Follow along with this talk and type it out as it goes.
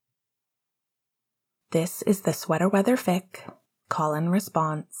This is the Sweater Weather Fic, Call and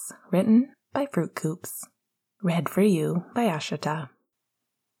Response, written by Fruit Coops. Read for you by Ashita.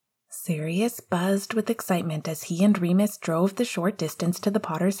 Sirius buzzed with excitement as he and Remus drove the short distance to the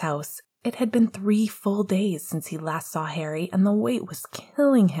Potter's house. It had been 3 full days since he last saw Harry, and the wait was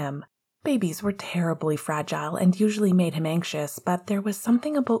killing him. Babies were terribly fragile and usually made him anxious, but there was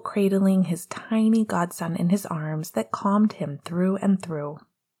something about cradling his tiny godson in his arms that calmed him through and through.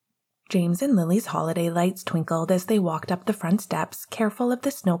 James and Lily's holiday lights twinkled as they walked up the front steps, careful of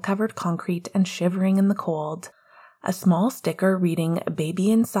the snow-covered concrete and shivering in the cold. A small sticker reading,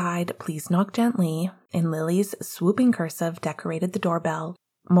 "Baby inside, please knock gently," in Lily's swooping cursive decorated the doorbell.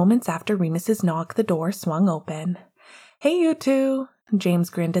 Moments after Remus's knock, the door swung open. "Hey, you two!" James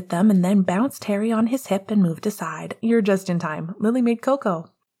grinned at them and then bounced Harry on his hip and moved aside. "You're just in time. Lily made cocoa."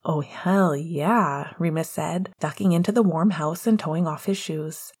 "Oh, hell yeah," Remus said, ducking into the warm house and toeing off his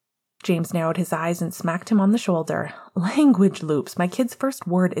shoes. James narrowed his eyes and smacked him on the shoulder. "Language loops. My kid's first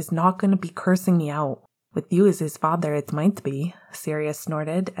word is not going to be cursing me out. With you as his father, it might be," Sirius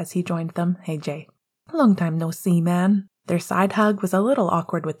snorted as he joined them. "Hey, Jay." "Long time no see, man." Their side hug was a little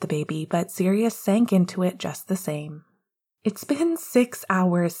awkward with the baby, but Sirius sank into it just the same. "It's been 6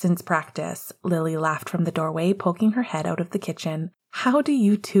 hours since practice," Lily laughed from the doorway, poking her head out of the kitchen. "How do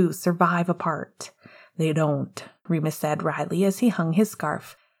you two survive apart?" "They don't," Remus said wryly as he hung his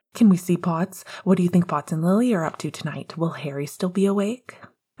scarf. "Can we see Potts? What do you think Potts and Lily are up to tonight? Will Harry still be awake?"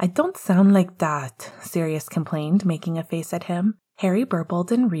 "I don't sound like that," Sirius complained, making a face at him. Harry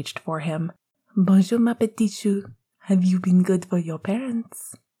burbled and reached for him. "Bonjour, ma petite chou. Have you been good for your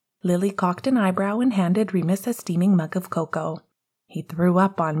parents?" Lily cocked an eyebrow and handed Remus a steaming mug of cocoa. "He threw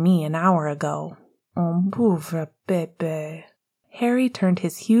up on me an hour ago." "Oh, pauvre bébé." Harry turned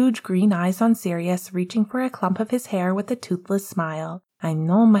his huge green eyes on Sirius, reaching for a clump of his hair with a toothless smile. "I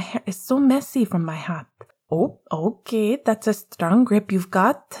know my hair is so messy from my hat." "Oh, okay, that's a strong grip you've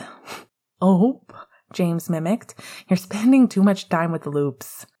got." "Oh," James mimicked. "You're spending too much time with the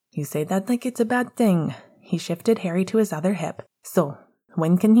loops." "You say that like it's a bad thing." He shifted Harry to his other hip. "So,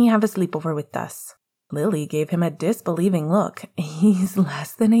 when can he have a sleepover with us?" Lily gave him a disbelieving look. "He's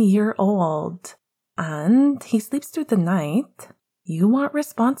less than a year old." "And he sleeps through the night? You want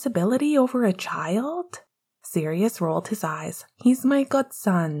responsibility over a child?" Sirius rolled his eyes. "He's my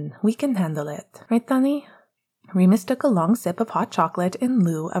godson. We can handle it. Right, Danny?" Remus took a long sip of hot chocolate in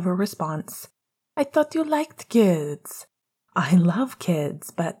lieu of a response. "I thought you liked kids." "I love kids,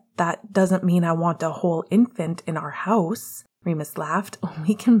 but that doesn't mean I want a whole infant in our house." Remus laughed.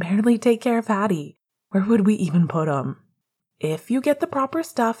 "We can barely take care of Hattie. Where would we even put him?" "If you get the proper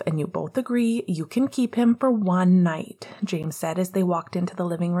stuff and you both agree, you can keep him for 1 night," James said as they walked into the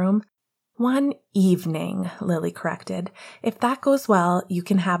living room. 1 evening, Lily corrected. "If that goes well, you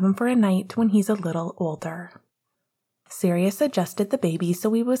can have him for a night when he's a little older." Sirius adjusted the baby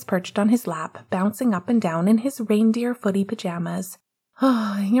so he was perched on his lap, bouncing up and down in his reindeer footy pajamas.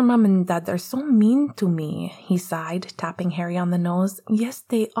 "Oh, your mom and dad are so mean to me," he sighed, tapping Harry on the nose. "Yes,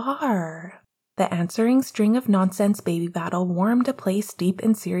 they are." The answering string of nonsense baby battle warmed a place deep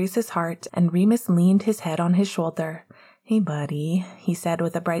in Sirius's heart, and Remus leaned his head on his shoulder. "Hey, buddy," he said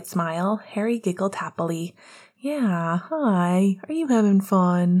with a bright smile. Harry giggled happily. "Yeah, hi. Are you having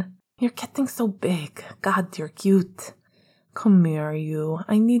fun? You're getting so big. God, you're cute." "Come here, you.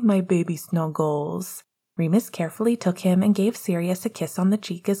 I need my baby snuggles." Remus carefully took him and gave Sirius a kiss on the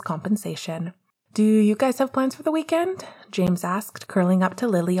cheek as compensation. "Do you guys have plans for the weekend?" James asked, curling up to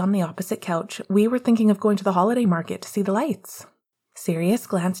Lily on the opposite couch. "We were thinking of going to the holiday market to see the lights." Sirius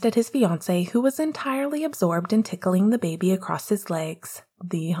glanced at his fiancée, who was entirely absorbed in tickling the baby across his legs.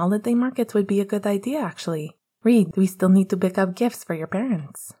 "The holiday markets would be a good idea, actually. Reed, we still need to pick up gifts for your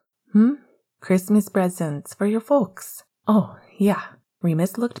parents." "Christmas presents for your folks." "Oh, yeah."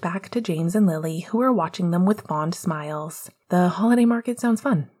 Remus looked back to James and Lily, who were watching them with fond smiles. "The holiday market sounds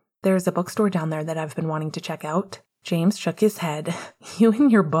fun. There's a bookstore down there that I've been wanting to check out." James shook his head. "You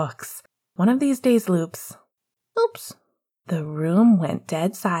and your books. One of these days, Loops." "Oops." The room went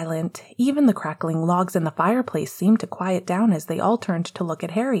dead silent. Even the crackling logs in the fireplace seemed to quiet down as they all turned to look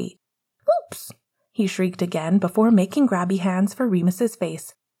at Harry. "Oops!" he shrieked again before making grabby hands for Remus's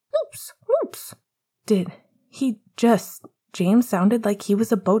face. "Oops! Oops!" Did he just... James sounded like he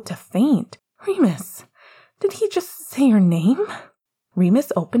was about to faint. "Remus, did he just say your name?"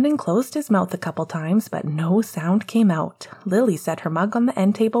 Remus opened and closed his mouth a couple times, but no sound came out. Lily set her mug on the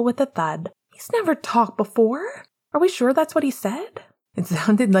end table with a thud. "He's never talked before. Are we sure that's what he said?" "It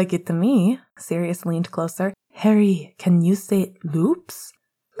sounded like it to me." Sirius leaned closer. "Harry, can you say loops?"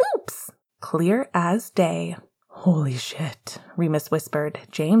 "Loops!" Clear as day. Holy shit, Remus whispered.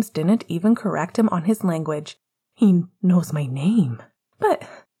 James didn't even correct him on his language. He knows my name. But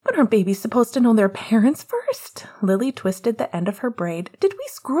aren't babies supposed to know their parents first? Lily twisted the end of her braid. Did we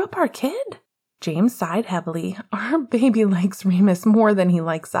screw up our kid? James sighed heavily. Our baby likes Remus more than he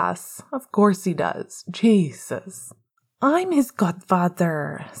likes us. Of course he does. Jesus. I'm his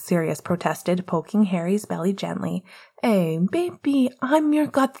godfather, Sirius protested, poking Harry's belly gently. Hey, baby, I'm your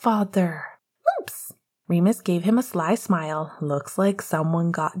godfather. Oops. Remus gave him a sly smile. Looks like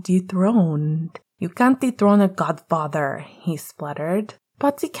someone got dethroned. You can't dethrone a godfather, he spluttered.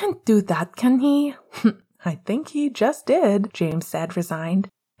 But he can't do that, can he? I think he just did, James said, resigned.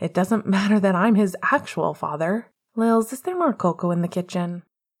 It doesn't matter that I'm his actual father. Lils, is there more cocoa in the kitchen?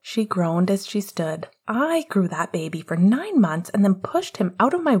 She groaned as she stood. I grew that baby for 9 months and then pushed him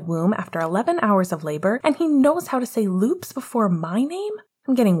out of my womb after 11 hours of labor, and he knows how to say loops before my name?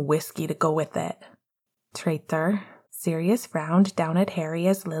 I'm getting whiskey to go with it. Traitor. Sirius frowned down at Harry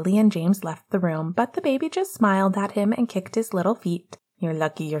as Lily and James left the room, but the baby just smiled at him and kicked his little feet. You're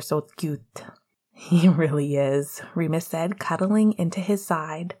lucky you're so cute. He really is, Remus said, cuddling into his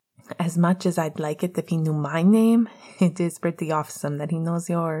side. As much as I'd like it if he knew my name, it is pretty awesome that he knows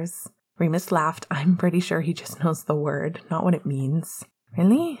yours. Remus laughed. I'm pretty sure he just knows the word, not what it means.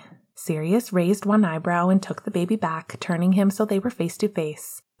 Really? Sirius raised one eyebrow and took the baby back, turning him so they were face to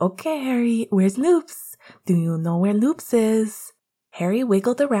face. Okay, Harry, where's Loops? Do you know where Loops is? Harry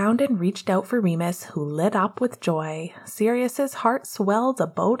wiggled around and reached out for Remus, who lit up with joy. Sirius's heart swelled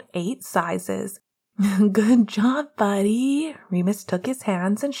about 8 sizes. Good job, buddy. Remus took his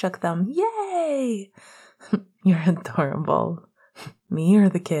hands and shook them. Yay! You're adorable. Me or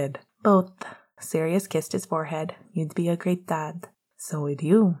the kid? Both. Sirius kissed his forehead. You'd be a great dad. So would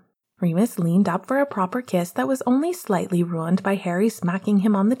you. Remus leaned up for a proper kiss that was only slightly ruined by Harry smacking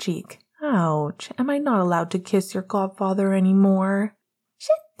him on the cheek. Ouch, am I not allowed to kiss your godfather anymore?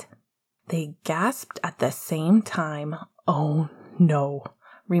 Shit! They gasped at the same time. Oh, no.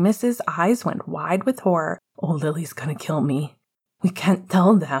 Remus's eyes went wide with horror. Oh, Lily's gonna kill me. We can't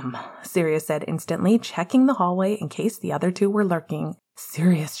tell them, Sirius said instantly, checking the hallway in case the other two were lurking.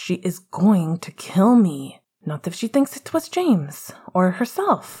 Sirius, she is going to kill me. Not if she thinks it was James, or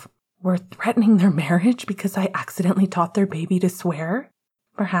herself. We're threatening their marriage because I accidentally taught their baby to swear?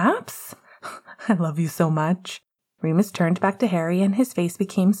 Perhaps? I love you so much. Remus turned back to Harry and his face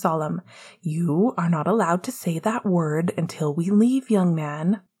became solemn. You are not allowed to say that word until we leave, young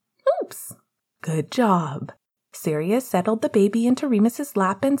man. Oops. Good job. Sirius settled the baby into Remus's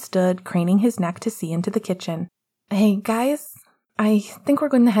lap and stood, craning his neck to see into the kitchen. Hey, guys, I think we're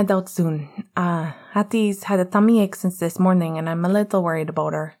going to head out soon. Hattie's had a tummy ache since this morning and I'm a little worried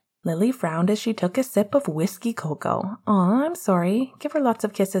about her. Lily frowned as she took a sip of whiskey cocoa. Aw, I'm sorry. Give her lots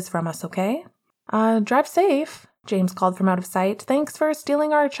of kisses from us, okay? Drive safe, James called from out of sight. Thanks for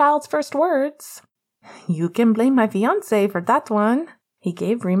stealing our child's first words. You can blame my fiancé for that one. He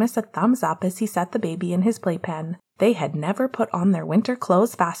gave Remus a thumbs up as he set the baby in his playpen. They had never put on their winter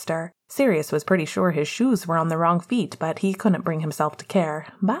clothes faster. Sirius was pretty sure his shoes were on the wrong feet, but he couldn't bring himself to care.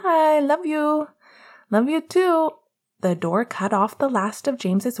 Bye, love you. Love you too. The door cut off the last of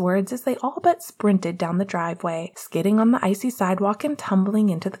James's words as they all but sprinted down the driveway, skidding on the icy sidewalk and tumbling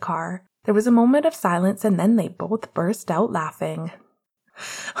into the car. There was a moment of silence and then they both burst out laughing.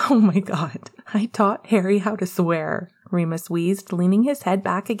 Oh my God, I taught Harry how to swear, Remus wheezed, leaning his head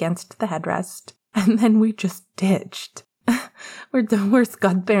back against the headrest. And then we just ditched. We're the worst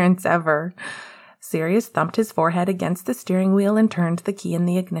godparents ever. Sirius thumped his forehead against the steering wheel and turned the key in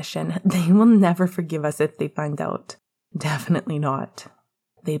the ignition. They will never forgive us if they find out. Definitely not.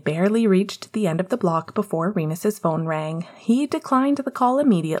 They barely reached the end of the block before Remus's phone rang. He declined the call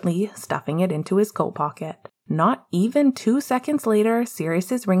immediately, stuffing it into his coat pocket. Not even 2 seconds later,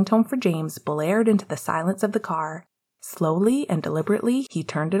 Sirius's ringtone for James blared into the silence of the car. Slowly and deliberately, he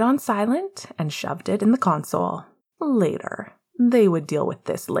turned it on silent and shoved it in the console. Later. They would deal with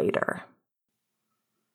this later.